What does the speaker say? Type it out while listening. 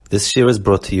This year is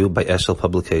brought to you by Eshel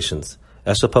Publications.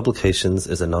 Eshel Publications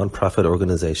is a non-profit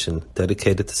organization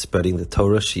dedicated to spreading the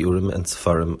Torah, Shiurim, and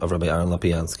Sefarim of Rabbi Aaron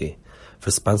Lapiansky. For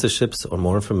sponsorships or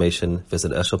more information,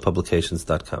 visit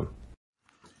eshelpublications.com.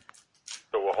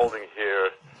 So we're holding here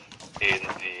in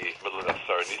the middle of the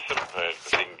Asar Nisim.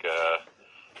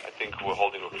 I think we're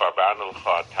holding with Farbanel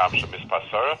Tam Shemis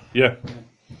Pasara. Yeah.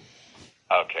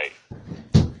 Okay.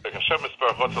 The Hashem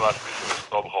Mispar Chotzalat Nisim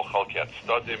is Nob Cholchalki At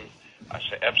Stodim.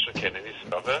 Asher Efshe Ken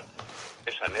Nisave.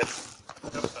 Is Hanet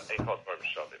Eichot Bar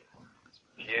Mishadim.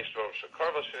 Ki Yesh Dvorim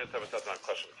Shekarva Shenet Avatat Man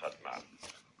Koshem Tzad Man.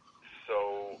 So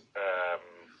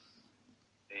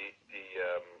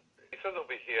he says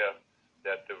over here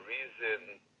that the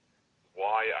reason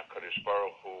why HaKadosh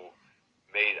Baruch Hu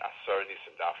made Asar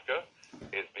Nisim Dafka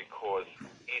is because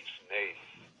each nace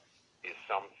is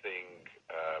something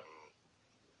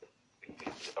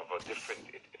of a different.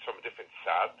 It's from a different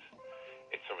sad.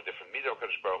 It's from a different midah of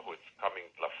HaKadosh Baruch Hu. It's coming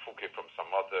lafuke from some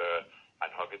other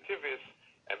anhagativis,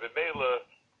 and B'meila,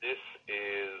 this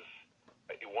is.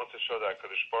 He wants to show that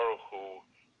HaKadosh Baruch Hu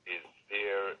is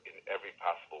there in every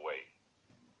possible way.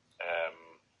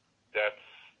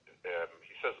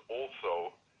 He says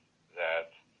also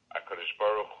that HaKadosh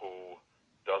Baruch Hu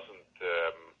doesn't.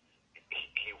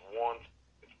 He wants.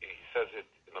 He says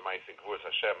it in the Ma'aseh Kavurah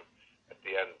Hashem at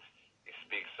the end. He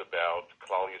speaks about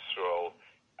Klal Yisrael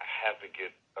having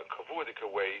it a kavudik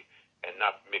way and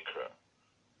not mikra,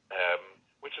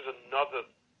 which is another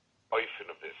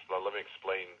oifin of this. Well, let me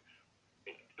explain.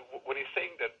 When he's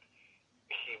saying that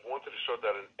he wanted to show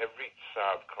that in every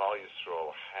tzad Klal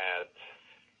Yisrael had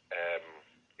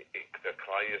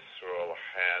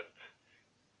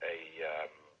a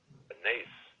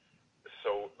nace.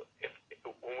 So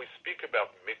when we speak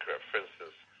about mikra, for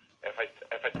instance, if I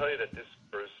tell you that this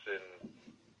person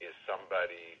is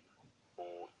somebody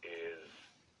who is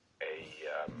a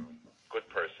good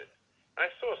person, and I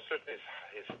saw certainly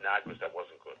his nagus that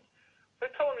wasn't good. So I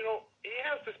tell him, he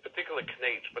has this particular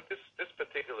knage, but this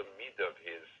particular midah of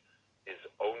his is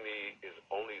only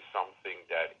something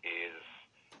that is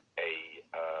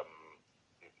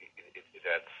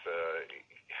that's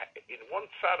in one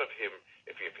side of him.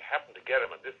 If you happen to get him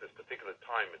at this particular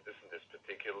time, at this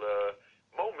particular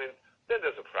moment, then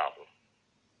there's a problem.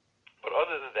 But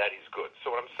other than that, he's good. So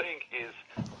what I'm saying is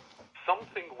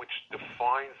something which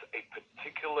defines a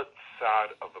particular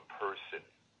side of a person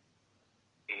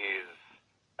is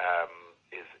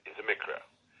a mikra.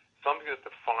 Something that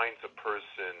defines a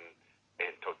person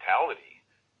in totality,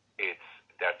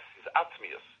 that's his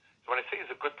atzmius. So when I say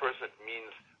he's a good person, it means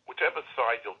whichever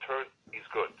side you'll turn, he's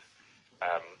good.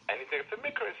 Anything that's a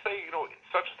mikra is say, in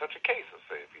such and such a case, let's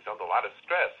say if he's under a lot of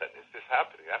stress and is this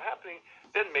happening, that happening,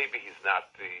 then maybe he's not,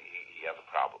 he has a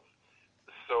problem.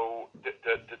 So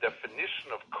the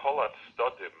definition of kolat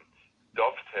stodim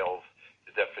dovetails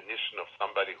the definition of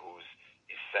somebody who's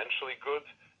essentially good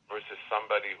versus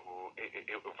somebody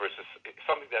versus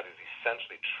something that is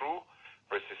essentially true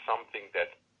versus something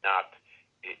that's not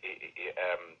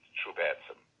true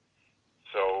b'etzem.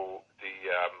 So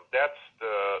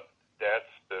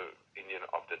that's the Indian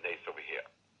of the nace over here.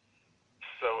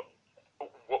 So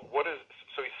what is?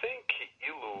 So he's saying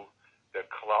ki'ilu that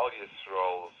Klal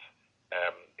Yisrael's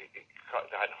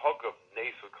the hanhag of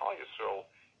nace with Klal Yisrael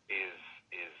is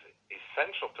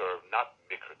essential to her, not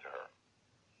mikra to her.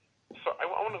 So I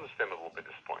want to understand a little bit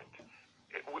this point.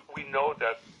 We know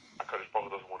that HaKadosh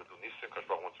Baruch Hu doesn't want to do nisim. HaKadosh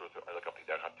Baruch Hu wants to look up the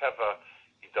Derech HaTeva.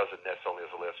 He does it necessarily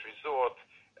as a last resort.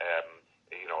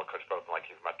 HaKadosh Baruch Hu like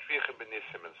his matrichim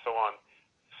b'nisim and so on.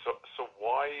 So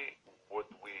why would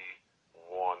we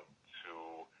want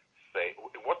to say?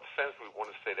 In what sense do we want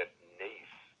to say that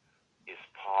nace is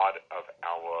part of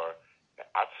our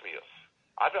atzmius?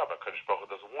 Adrabah, HaKadosh Baruch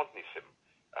Hu doesn't want nisim.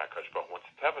 HaKadosh Baruch Hu wants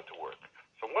teva to work.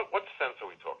 So what sense are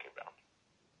we talking about?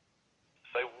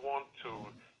 So I want to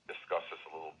discuss this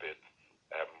a little bit,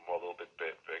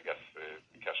 I guess,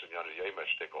 Kashan Yana Yema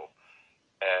Shtickle.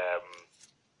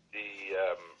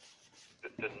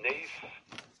 The nace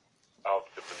of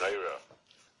the menorah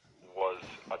was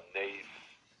a nace,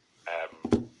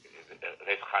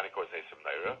 nace Chanukah was nace of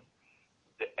menorah.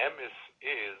 The emes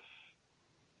is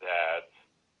that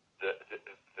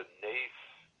the nace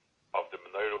of the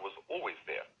menorah was always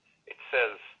there. It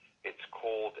says it's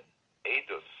called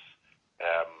Edus.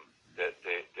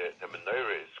 The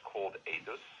menorah is called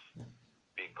Edus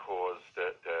because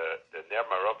the Ner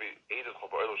Maravi Edus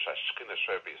Chaboelu Shashchina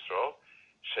Shoy B'Yisrael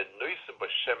Shenoisim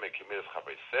B'Shem Ekimiris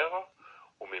Chabeisera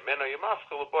Umimeno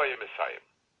Yemaskal L'Boy Yemesayim.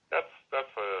 That's the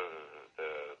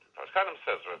Chaim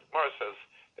says, or Gemara says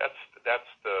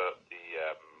that's the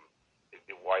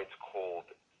why it's called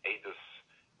Edus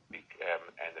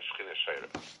and the Shechina Sheira.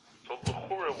 So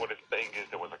L'chura, what it's saying is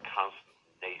there was a constant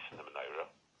nace in the Menorah,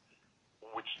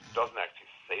 which doesn't actually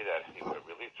say that anywhere,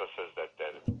 really. It just says that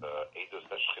Eidos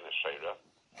da Shechina Sheira.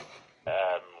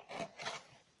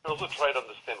 Also try to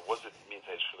understand what it means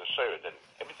by Shechina Sheira. Then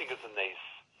everything is a nace.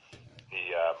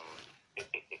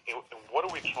 What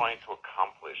are we trying to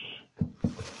accomplish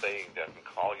with saying that in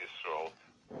Klal Yisrael,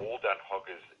 all that hug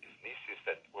is nisis?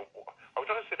 That are we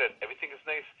trying to say that everything is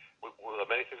nice? Well,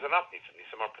 many things are not nisim.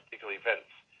 Nisim are particular events.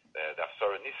 The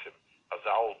Asara Nisim.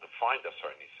 Azal defined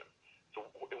Asara Nisim. So,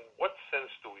 in what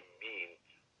sense do we mean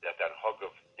that hug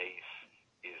of nace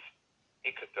is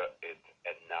ikata it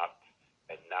and not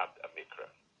a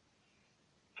mikra?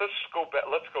 So let's go back.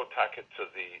 Let's go tack it to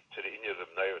the Inyan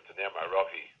of Neir to Ner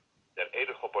Maravi. That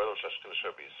Eidach Haboilo Shashkin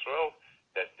Asher B'Yisrael,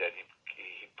 that he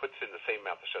puts in the same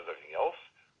amount as everything else.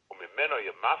 Umimeno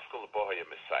Yamaskol Boha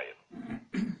Yamisayim.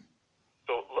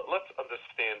 So let's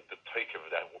understand the take of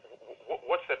that.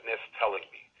 What's that nest telling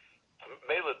me?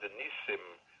 Mela the nisim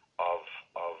of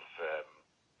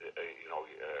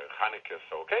Hanukkah.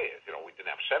 So okay, we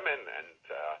didn't have shemen, and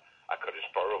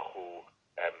HaKadosh Baruch Hu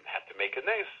had to make a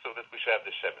nes so that we should have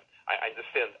the shemen. I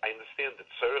understand the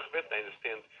tzorich bit. I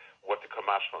understand what the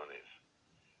kamashmalan is.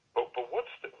 But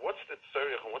what's the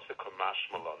tzorich and what's the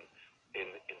kamashmalan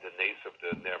in the nes of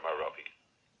the Ner Maravi?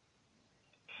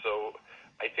 So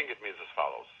I think it means as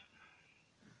follows.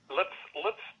 Let's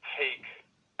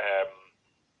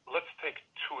take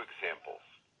two examples.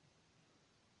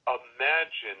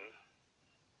 Imagine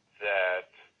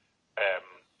that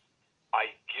I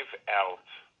give out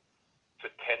to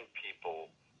 10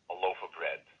 people a loaf of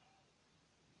bread.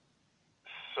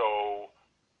 So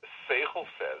Seichel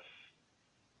says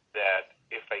that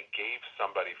if I gave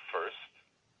somebody first,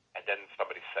 and then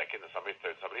somebody second, and somebody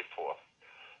third, somebody fourth,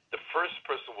 the first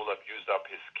person will have used up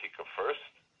his kikah first,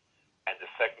 and the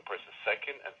second person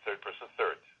second, and third person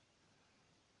third.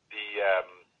 The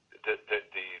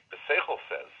Seichel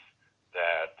says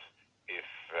that if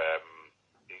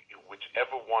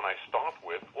whichever one I start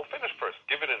with will finish first.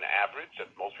 Give it an average, that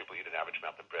most people eat an average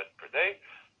amount of bread per day.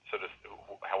 So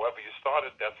however you start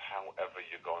it, that's however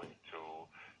you're going to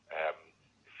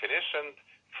finish. And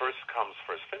first comes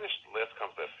first finished, last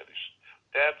comes last finished.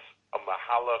 That's a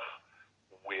mahalach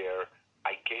where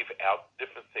I gave out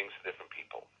different things to different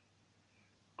people.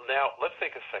 Now, let's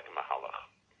take a second mahalach.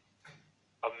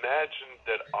 Imagine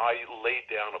that I lay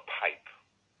down a pipe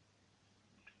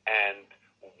and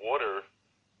water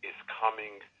is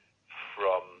coming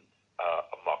from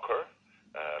a makar,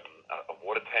 a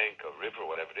water tank, a river,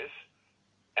 whatever it is,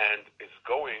 and it's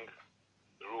going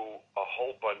through a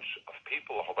whole bunch of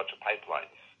people, a whole bunch of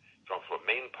pipelines. It's going through a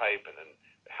main pipe and then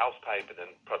a house pipe and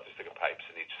then protestant pipes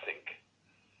in each sink.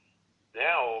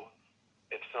 Now,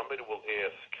 if somebody will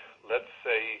ask, let's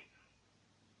say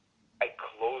I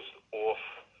closed off,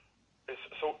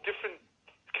 so different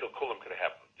kilkulim could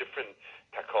happen, different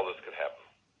takalas could happen.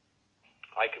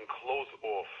 I can close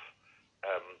off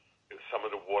some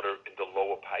of the water in the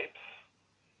lower pipes,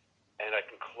 and I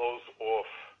can close off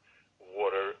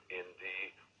water in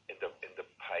the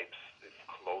pipes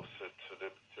closer to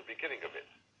the beginning of it.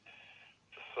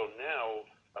 So now,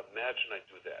 imagine I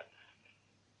do that.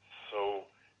 So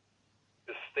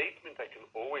the statement I can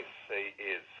always say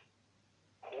is,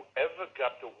 whoever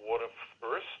got the water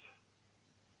first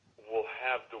will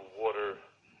have the water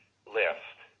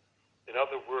last. In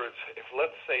other words, if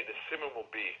let's say the simon will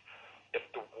be, if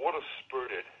the water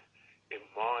spurted in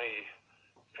my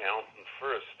fountain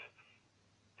first,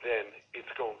 then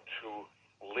it's going to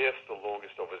last the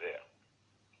longest over there.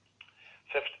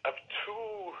 So I have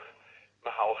two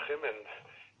mahalchim and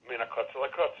mina kotze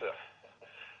la kotze.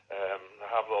 I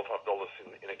have a lot of dollars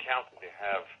in accounting. They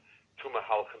have two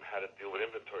mahalchim how to deal with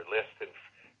inventory, last in,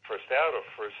 first out, or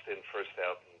first in, first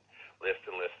out, and last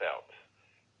in, last out.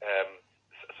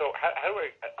 So how do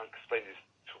I explain these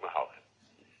two mahalchim?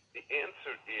 The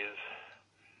answer is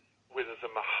where there's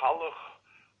a mahalach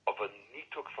of a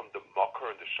nituk from the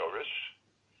makar and the shorish,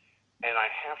 and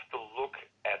I have to look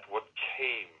at what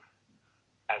came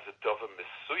as a davar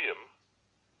mesuyim.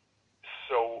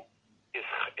 So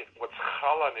what's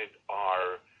chal on it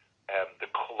are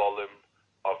the kololim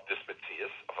of this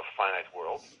metzias, of a finite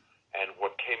world, and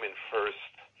what came in first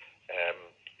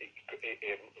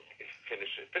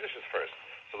finishes first.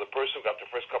 So the person who got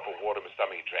the first cup of water,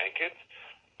 Mistami, drank it,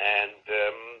 and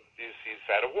he's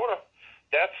out of water.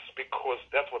 That's because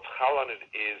that's what chal on it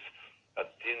is a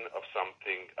din of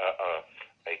something,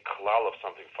 a klal of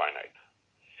something finite.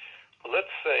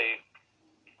 Let's say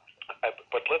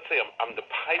I'm the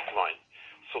pipeline.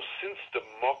 So since the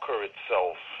makar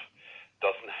itself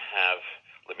doesn't have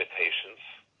limitations,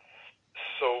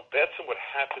 so Be'etzim what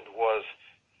happened was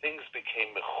things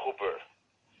became mechuber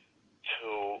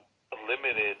to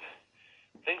limited.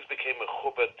 Things became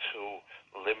mechuber to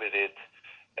limited,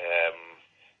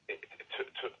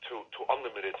 to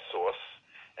unlimited source,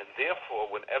 and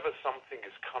therefore, whenever something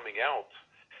is coming out,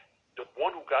 the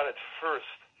one who got it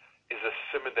first is a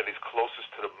siman that is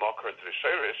closest to the makar and to the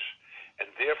shirish,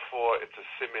 and therefore it's a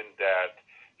siman that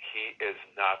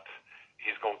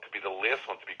he's going to be the last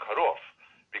one to be cut off,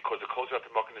 because the closer out to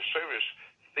the makar and the shirish,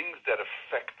 things that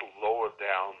affect lower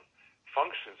down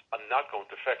functions are not going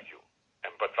to affect you,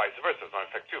 but vice versa, it's not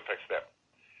affect you, it affects them.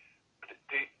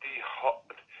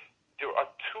 There are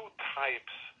two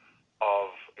types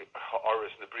of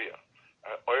ha'aras in the bria.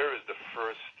 Oyer is the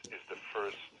first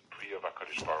bria of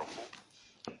HaKadosh Baruch Hu,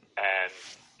 and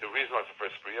the reason why it's the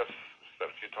first bria, said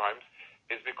a few times,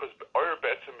 is because Oyer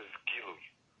be'etzim is gilui.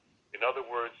 In other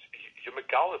words, you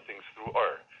megala things through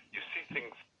Oyer. You see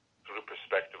things through the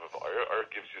perspective of Oyer. Oyer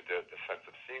gives you the sense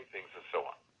of seeing things and so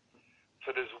on. So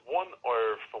there's one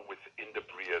Oyer from within the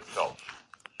bria itself,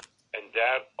 and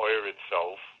that Oyer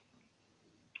itself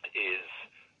is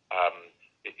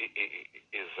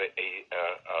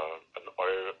an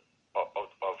Oyer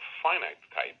of finite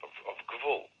type, of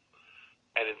gvul.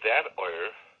 And in that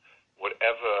Oyer,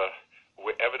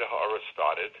 wherever the ha'ara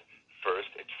started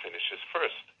first, it finishes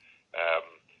first.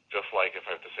 Just like if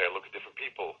I have to say, I look at different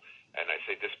people, and I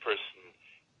say this person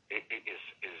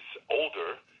is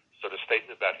older, so the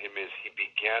statement about him is he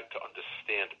began to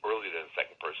understand earlier than the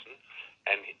second person,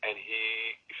 and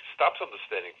he stops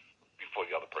understanding before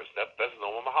the other person. That's no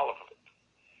mahalach of it.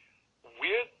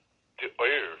 Where the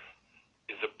Oyer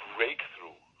is a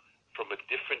breakthrough from a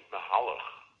different mahalach,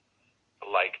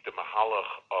 like the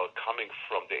mahalach coming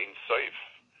from the Ein Sof.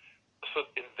 So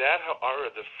in that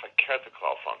ha'ara, the fakert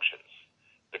klal functions.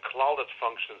 The klal that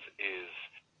functions is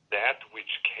that which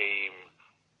came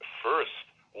first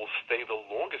will stay the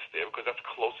longest there because that's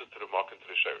closest to the makar and to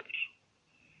the shirish.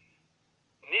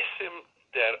 Nisim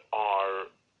that are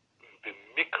the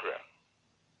mikra.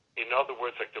 In other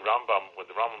words, like the Rambam, when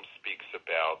the Rambam speaks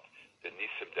about the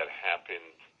nisim that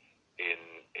happened in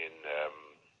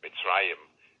Mitzrayim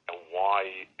and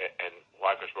why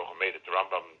Akash Baruch Hu made it, the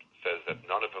Rambam says that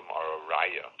none of them are a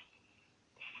raya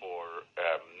for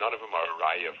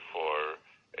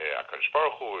Akash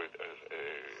Baruch Hu.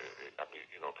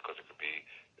 Because it could be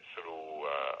through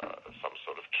some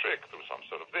sort of trick, through some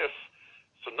sort of this.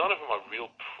 So none of them are real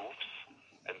proofs,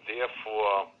 and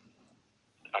therefore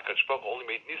HaKadosh Baruch Hu only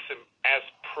made nisim as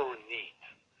per need.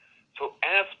 So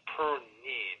as per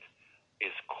need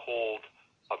is called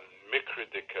a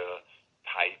mikradika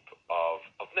type of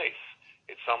nes.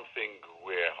 It's something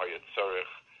where hayat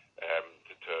tzarich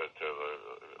to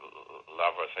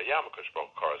lavar sayam, HaKadosh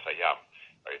Baruch Hu karas sayam,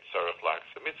 hayat tzarich lak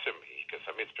samitzim, he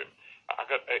kasamitzim.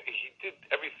 He did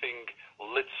everything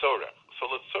litzorach.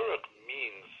 So litzorach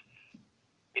means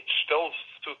it tells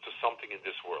to something in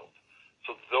this world.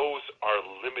 So those are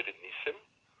limited nisim.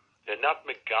 They're not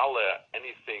megala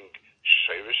anything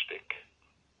shirishtik,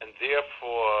 and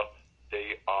therefore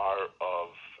they are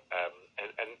of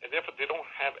and therefore they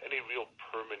don't have any real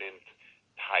permanent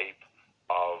type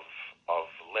of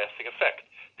lasting effect.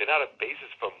 They're not a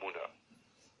basis for muna.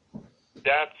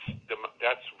 That's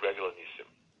regular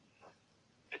nisim.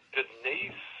 The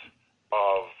nes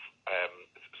of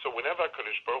so whenever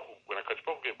HaKadosh Baruch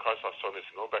Hu gave Kars HaSonis,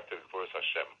 going back to the Gvuras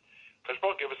Hashem, HaKadosh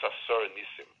Baruch Hu gave us Asar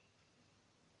Nisim,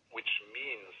 which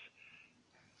means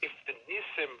if the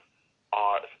Nisim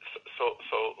are so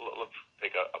let's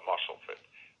take a mashal for it.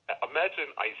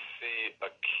 Imagine I see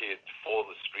a kid fall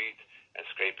in the street and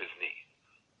scrape his knee.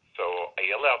 So I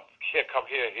yell out, "Here, come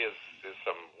here. Here's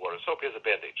some water soap. Here's a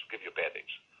bandage. I'll give you a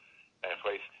bandage."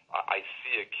 I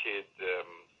see a kid.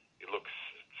 He looks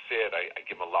sad. I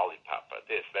give him a lollipop.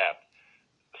 This, that.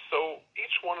 So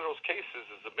each one of those cases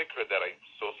is a mikra that I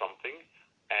saw something,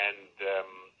 and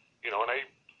and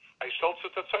I shelter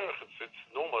to tzarech. It's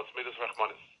normal. It's midas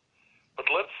rachmanis. But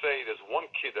let's say there's one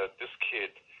kid that this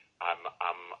kid, I'm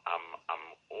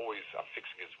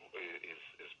fixing his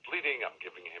bleeding. I'm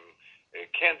giving him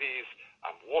candies.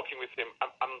 I'm walking with him.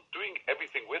 I'm doing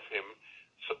everything with him.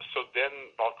 So then,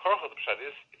 Bal Korach, the pshat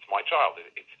is, it's my child.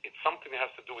 It's something that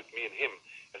has to do with me and him.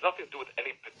 It has nothing to do with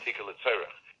any particular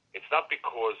tzarech. It's not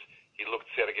because he looked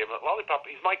sad, I gave him a lollipop.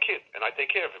 He's my kid, and I take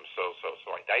care of him. So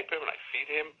I diaper him, and I feed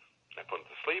him, and I put him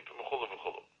to sleep, and v'chulu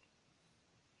v'chulu.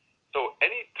 So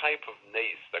any type of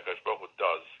nes that HaKadosh Baruch Hu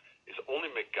does is only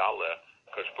megala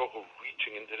HaKadosh Baruch Hu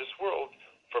reaching into this world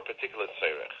for a particular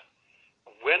tzarech.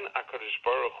 When HaKadosh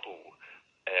Baruch Hu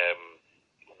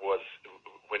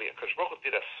when HaKadosh Baruch Hu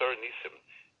did Asar Nisim,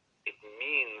 it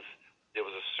means there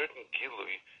was a certain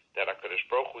gilui that HaKadosh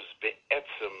Baruch Hu is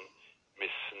be'etzem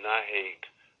misnaheg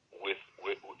with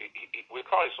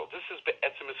Klal Yisrael. This is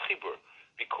be'etzem is chibur,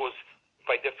 because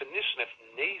by definition, if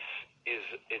nes is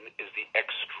the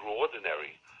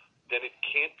extraordinary, then it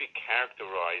can't be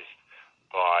characterized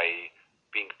by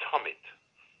being tamid.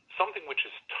 Something which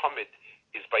is tamid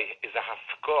is a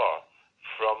hafkah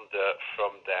from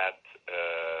that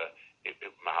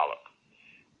mahalak.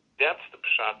 That's the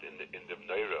pshat in the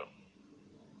Neira,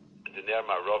 in the Ner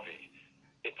Maravi.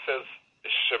 It says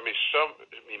shemisham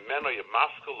mimeno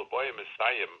yemaskul l'boyim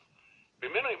esayim.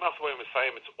 Mimeno yemaskul l'boyim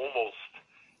esayim. It's almost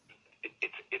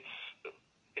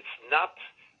it's not,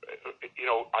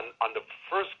 on the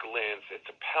first glance it's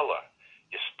a pella.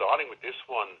 You're starting with this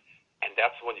one, and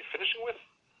that's the one you're finishing with.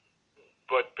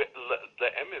 But the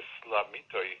emes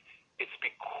lamitoy, it's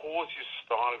because you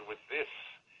started with this.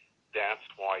 That's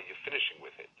why you're finishing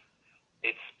with it.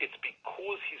 It's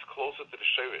because he's closer to the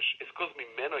shirish. It's because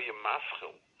mimeno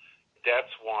yemaschil.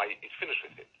 That's why it finished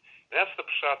with it. And that's the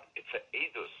pshat. It's a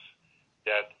edus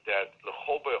that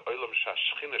l'chol ba'olam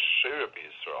shashchina shira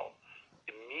b'Yisrael.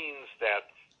 It means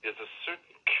that there's a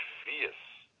certain kvius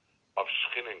of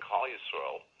shchina in Klal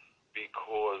Yisrael,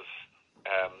 because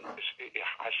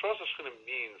hashras shchina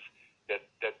means that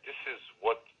this is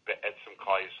what be'etzem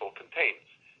Klal Yisrael contains.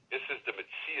 This is the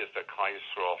metzias that Klal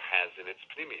Yisrael has in its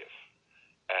pnimius.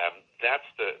 That's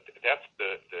the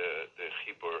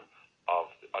chibur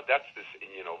of that's this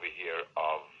inyan over here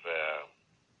of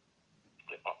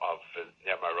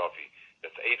Ner Maravi.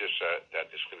 That's Eidish that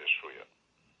is Shchina Shruya.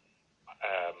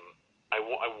 I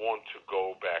want to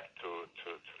go back to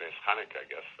Nes Chanukah, I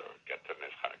guess, or get to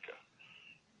Nes Chanukah.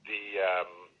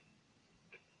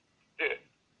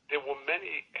 There were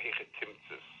many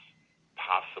hechetimtzes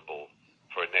possible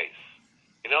for Nes.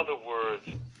 In other words,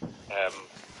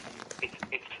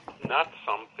 it's not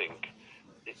something.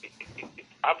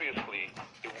 Obviously,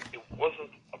 it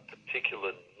wasn't a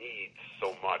particular need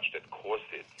so much that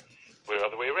caused it, but the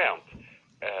other way around.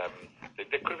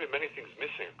 There could have been many things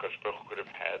missing. HaKadosh Baruch Hu could have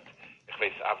had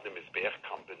Avnim Mizbeach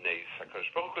Kambenes.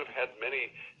 HaKadosh Baruch Hu could have had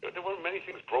many. There were many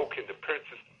things broken. The parents,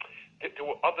 there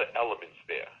were other elements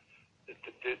there.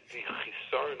 The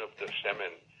chisaron of the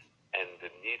shemen and the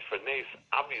need for nes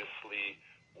obviously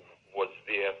was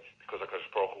there because HaKadosh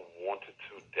Baruch Hu wanted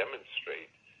to demonstrate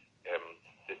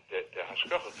the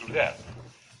hashgacha through that.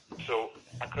 So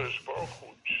HaKadosh Baruch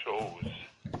Hu chose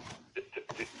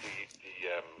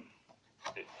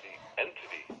the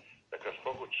entity that HaKadosh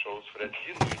Baruch Hu chose for that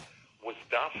yilui was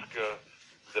dafka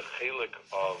the chelik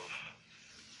of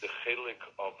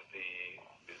the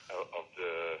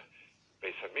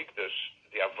Beis Hamikdash,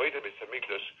 the avodah Beis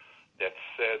Hamikdash, that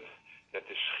said that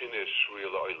the Shechina is shruya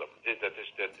la'olam, that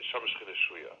the Shama Shechina is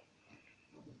shruya.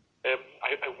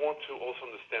 I want to also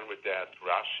understand with that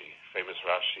Rashi, famous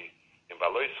Rashi in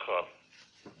Valoischa.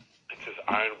 It says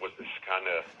iron was the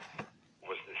skana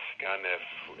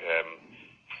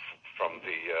from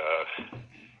the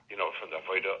from the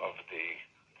avodah of the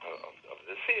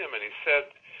Siyam, and he said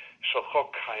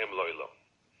Shalchok Chaim lo'olam,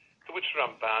 to which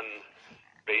Ramban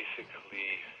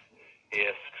basically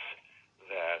asks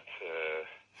that the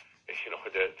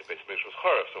Beis Hamikdash was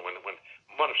charav. So when it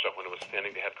was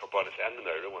standing, they had karbanis and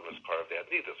menorah. When it was charav, they had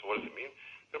neither. So what does it mean?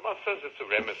 The Ramban says it's a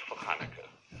remes for Hanukkah,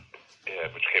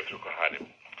 which came through Kohanim.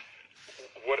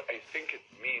 What I think it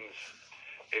means,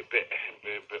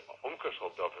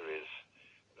 umkashal davar, is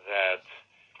that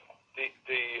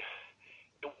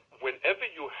whenever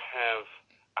you have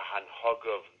a hanhag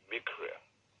of mikra,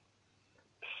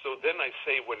 so then I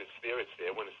say when it's there, it's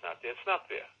there. When it's not there, it's not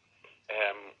there.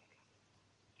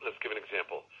 Let's give an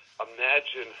example.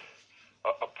 Imagine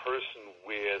a person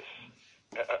wears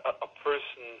a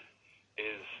person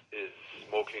is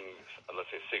smoking, let's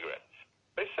say, a cigarette.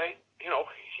 They say, he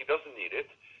doesn't need it.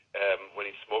 When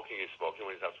he's smoking, he's smoking.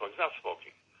 When he's not smoking, he's not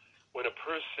smoking. When a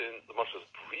person, the muscle is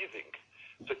breathing,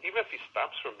 so even if he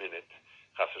stops for a minute,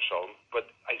 chas v'shalom, but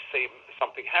I say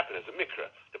something happened as a mikra.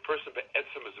 The person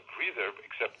be'etzem is a breather,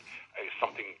 except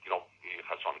something, chas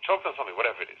v'shalom, choked on something,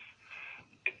 whatever it is.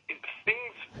 It's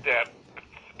things that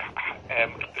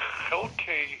the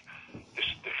chelkei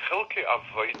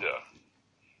avoda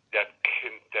that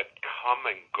come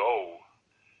and go,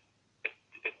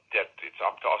 that it's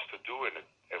up to us to do, and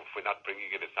if we're not bringing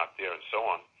it, it's not there, and so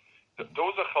on.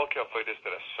 Those are chelkei avodas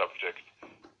that are subject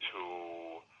to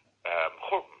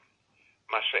churban.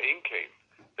 Masha'inkein,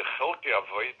 the chelkei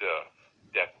avoda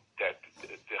that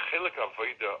the chelek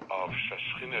avoda of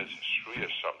Shashchina is shruya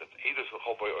sham, that's Eidos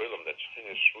l'chol b'ay olam, that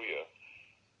Shashchina is shruya.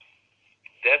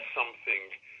 That's something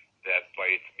that by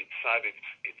its mitzad,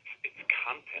 its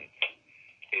content,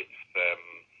 it's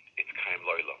kaim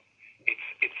lo'olam.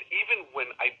 It's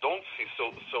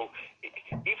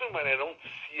Even when I don't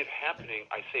see it happening,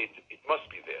 I say it must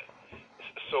be there.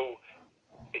 So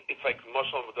it's like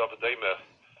Mashal Madavadema.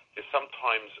 There's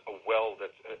sometimes a well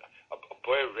that's a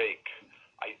boy rake.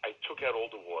 I took out all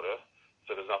the water,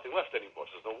 so there's nothing left anymore.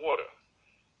 There's no water.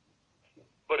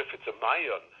 But if it's a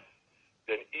mayan,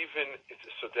 then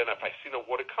then if I see no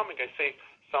water coming, I say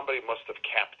somebody must have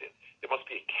capped it. There must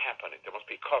be a cap on it. There must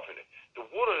be a cover in it. The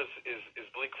water is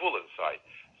bleak wool inside,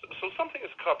 so something is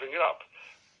covering it up.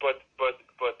 But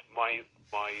my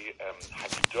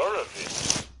hagdara of it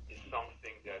is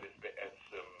something that is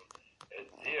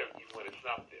there even when it's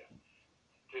not there.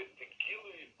 The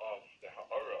gilui of the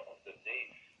ha'ara of the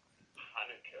name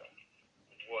Hanukkah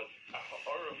was a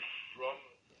ha'ara from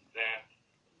that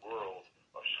world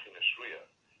of Shechina Shriya,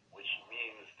 which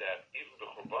means that even the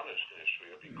Churban of Shechina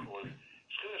Shriya, because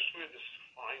Shechina Shriya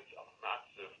defines a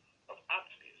matzav of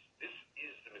atzmius. This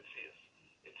is the Metzias.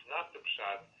 It's not the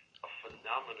pshat, a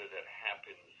phenomena that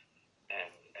happens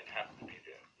and happens to be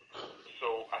there.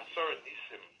 So Asar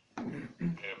Nisim,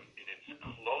 in its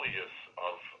klolius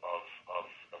of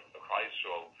Klal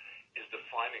Yisrael, is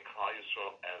defining Klal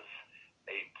Yisrael as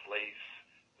a place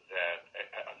that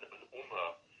an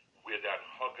ummah where that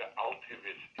haga altiv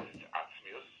is its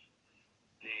atzmius.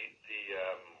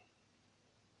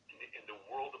 In the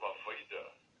world of Avodah,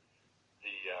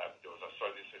 there was Asar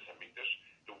Nisim Hamikdash.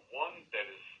 The one that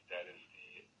is the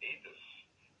Edus,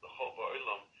 the Chol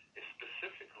Ba'olam, is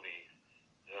specifically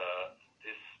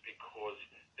this, because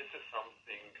this is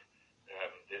something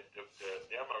that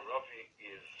the Amaravi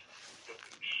is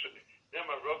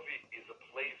a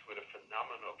place where the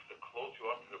phenomenon of the closer you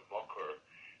are to the Makar,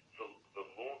 the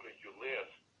longer you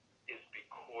last, is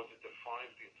because it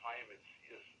defines the entire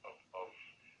mitzvahs of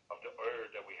the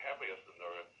Ur that we have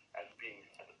as being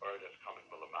an Ur that's coming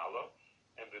Malamala,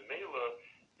 and the Mela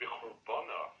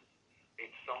B'Churbana,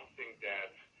 it's something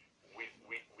that we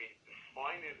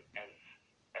define it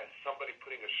as somebody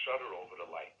putting a shutter over the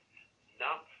light,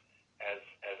 not as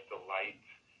the light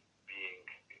being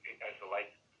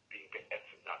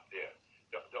not there.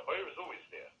 The oil is always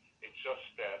there. It's just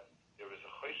that there is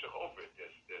a cheshach over it.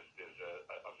 There's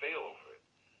a veil over it.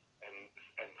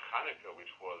 And Hanukkah,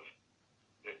 which was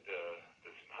the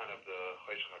Zman of the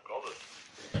cheshach hagolos,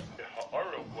 the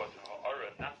ha'ara was a ha'ara,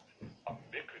 not a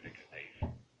mikra d'kneif,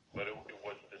 but it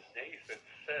was the neif that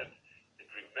said,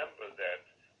 remember that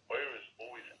oil is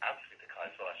always absolute to Klal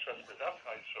Yisrael. Ashras without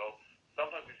Klal Yisrael,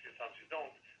 sometimes you see it, sometimes you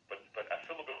don't. But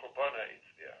afilu b'churbana,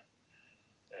 it's there.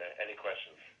 Any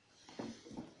questions?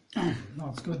 No,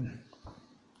 it's good.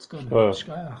 It's good. Well,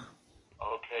 Shkayach.